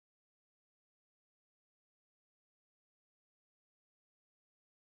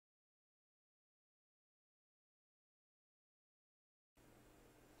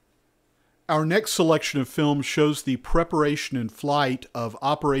Our next selection of film shows the preparation and flight of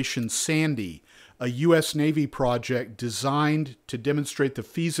Operation Sandy, a U.S. Navy project designed to demonstrate the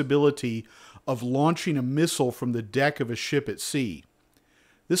feasibility of launching a missile from the deck of a ship at sea.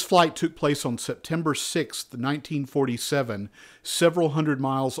 This flight took place on September 6, 1947, several hundred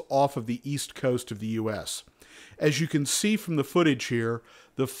miles off of the east coast of the U.S. As you can see from the footage here,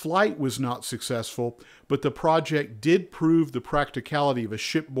 the flight was not successful, but the project did prove the practicality of a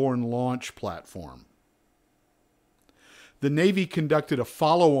shipborne launch platform. The Navy conducted a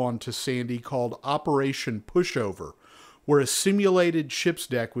follow-on to Sandy called Operation Pushover, where a simulated ship's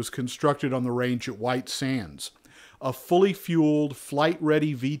deck was constructed on the range at White Sands. A fully fueled,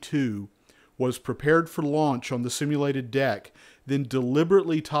 flight-ready V-2 was prepared for launch on the simulated deck, then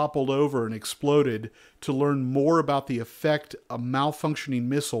deliberately toppled over and exploded to learn more about the effect a malfunctioning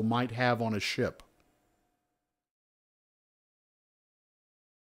missile might have on a ship.